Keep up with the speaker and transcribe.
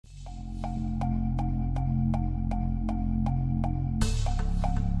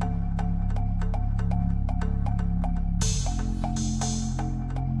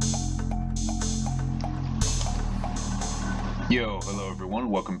Hello everyone,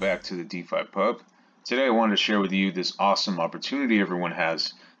 welcome back to the DeFi Pub. Today I wanted to share with you this awesome opportunity everyone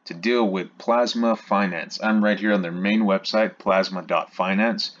has to deal with Plasma.Finance. I'm right here on their main website,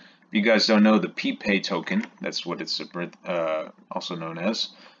 Plasma.Finance. If you guys don't know, the PPAY token, that's what it's also known as,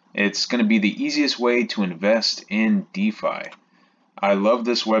 it's going to be the easiest way to invest in DeFi. I love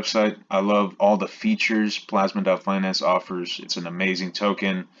this website. I love all the features Plasma.Finance offers. It's an amazing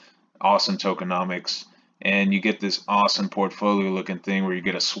token, awesome tokenomics. And you get this awesome portfolio looking thing where you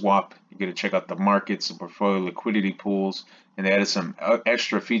get a swap, you get to check out the markets, the portfolio liquidity pools, and they added some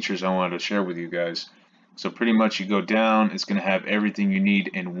extra features I wanted to share with you guys. So pretty much you go down, it's going to have everything you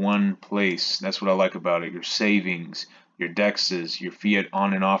need in one place. That's what I like about it. Your savings, your DEXs, your fiat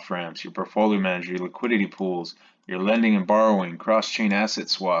on and off ramps, your portfolio manager, your liquidity pools, your lending and borrowing, cross-chain asset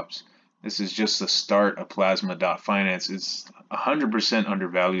swaps. This is just the start of Plasma.Finance. It's 100%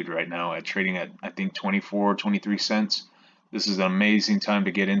 undervalued right now at trading at, I think, 24, 23 cents. This is an amazing time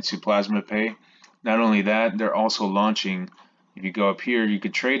to get into PlasmaPay. Not only that, they're also launching, if you go up here, you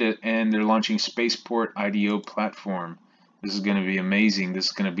could trade it, and they're launching SpacePort IDO platform. This is going to be amazing. This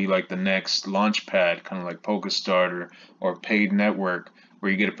is going to be like the next Lauchpad, kind of like PokerStart or Paid Network,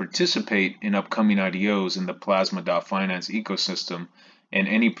 where you get to participate in upcoming IDOs in the Plasma.Finance ecosystem. And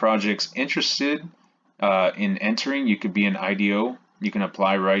any projects interested in entering, you could be an IDO. You can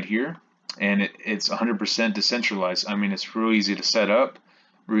apply right here, and it's 100% decentralized. I mean, it's real easy to set up,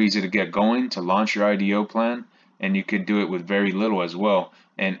 real easy to get going, to launch your IDO plan, and you could do it with very little as well.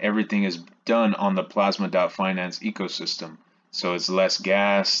 And everything is done on the Plasma.Finance ecosystem. So it's less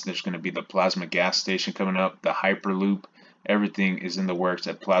gas. There's going to be the Plasma gas station coming up, the Hyperloop. Everything is in the works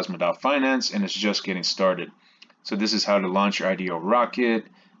at Plasma.Finance, and it's just getting started. So this is how to launch your IDO rocket.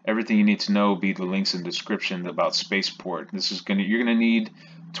 Everything you need to know will be the links in the description about SpacePort. You're gonna need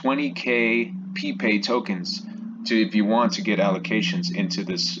 20K PPAY tokens if you want to get allocations into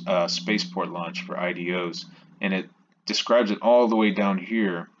this SpacePort launch for IDOs. And it describes it all the way down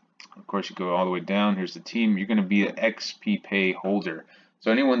here. Of course, you go all the way down. Here's the team. You're gonna be an XPPAY holder. So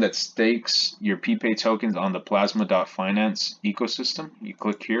anyone that stakes your PPAY tokens on the Plasma.Finance ecosystem, you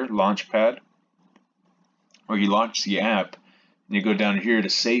click here, Launchpad, or you launch the app, and you go down here to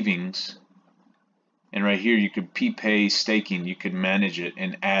savings, and right here you could PPAY staking. You could manage it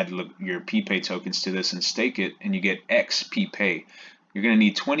and add your PPAY tokens to this and stake it, and you get XPPAY. You're going to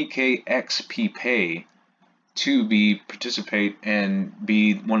need 20K XPPAY to participate and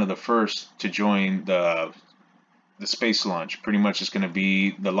be one of the first to join the space launch. Pretty much it's going to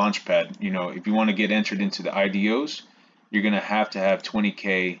be the Launchpad. You know, if you want to get entered into the IDOs, you're going to have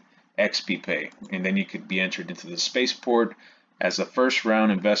 20K XPPAY, and then you could be entered into the SpacePort as the first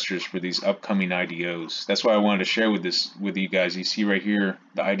round investors for these upcoming IDOs. That's why I wanted to share with you guys. You see right here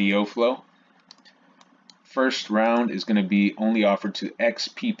the IDO flow. First round is going to be only offered to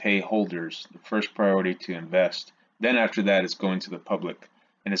XPPAY holders, the first priority to invest. Then after that, it's going to the public,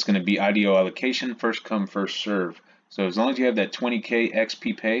 and it's going to be IDO allocation, first come, first serve. So as long as you have that 20K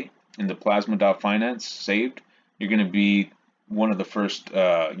XPPAY in the Plasma.Finance saved, you're going to be one of the first,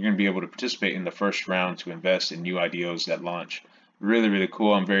 you're going to be able to participate in the first round to invest in new IDOs that launch. Really, really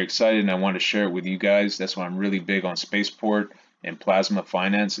cool. I'm very excited, and I want to share it with you guys. That's why I'm really big on SpacePort, and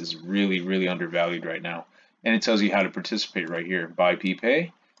Plasma.Finance is really, really undervalued right now. And it tells you how to participate right here. Buy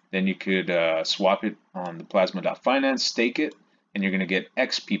PPAY, then you could swap it on the Plasma.Finance, stake it, and you're going to get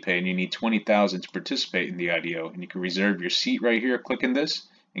XPPAY, and you need 20,000 to participate in the IDO. And you can reserve your seat right here, clicking this,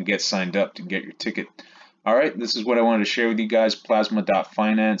 and get signed up to get your ticket. Alright, this is what I wanted to share with you guys.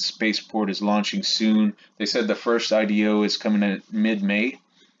 Plasma.Finance, SpacePort is launching soon. They said the first IDO is coming in mid-May,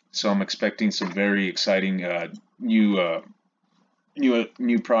 so I'm expecting some very exciting new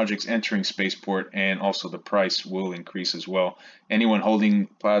projects entering SpacePort, and also the price will increase as well. Anyone holding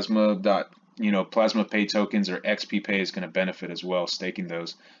PlasmaPay tokens or XPPAY is going to benefit as well, staking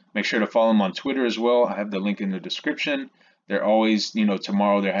those. Make sure to follow them on Twitter as well. I have the link in the description. They're always,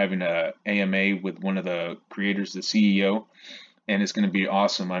 tomorrow they're having a AMA with one of the creators, the CEO, and it's going to be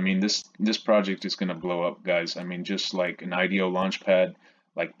awesome. I mean, this project is going to blow up, guys. I mean, just like an IDO Launchpad,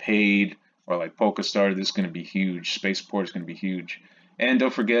 like Paid, or like PokerStart, this is going to be huge. SpacePort is going to be huge. And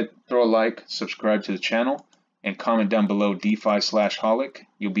don't forget, throw a like, subscribe to the channel, and comment down below DeFi/Holic.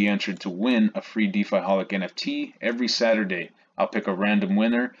 You'll be entered to win a free DeFi-HOLIC NFT every Saturday. I'll pick a random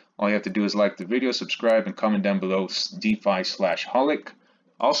winner. All you have to do is like the video, subscribe, and comment down below DeFi/Holic.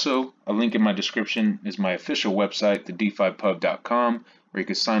 Also, a link in my description is my official website, the DeFiPub.com, where you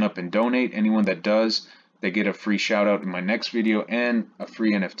can sign up and donate. Anyone that does, they get a free shout out in my next video and a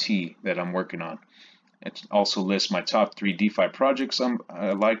free NFT that I'm working on. It also lists my top 3 DeFi projects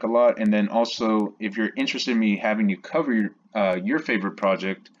I like a lot. And then also, if you're interested in me having you cover your favorite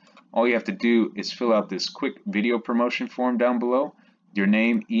project, all you have to do is fill out this quick video promotion form down below, your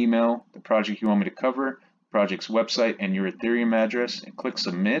name, email, the project you want me to cover, project's website, and your Ethereum address, and click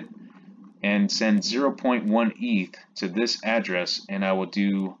submit, and send 0.1 ETH to this address, and I will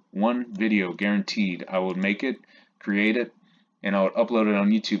do one video guaranteed. I will make it, create it, and I will upload it on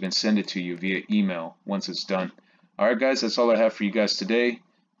YouTube and send it to you via email once it's done. Alright guys, that's all I have for you guys today.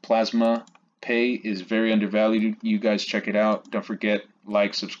 PPAY is very undervalued. You guys check it out. Don't forget,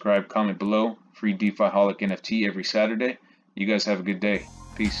 like, subscribe, comment below. Free DEFI-HOLIC NFT every Saturday. You guys have a good day.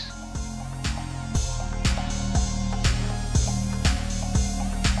 Peace.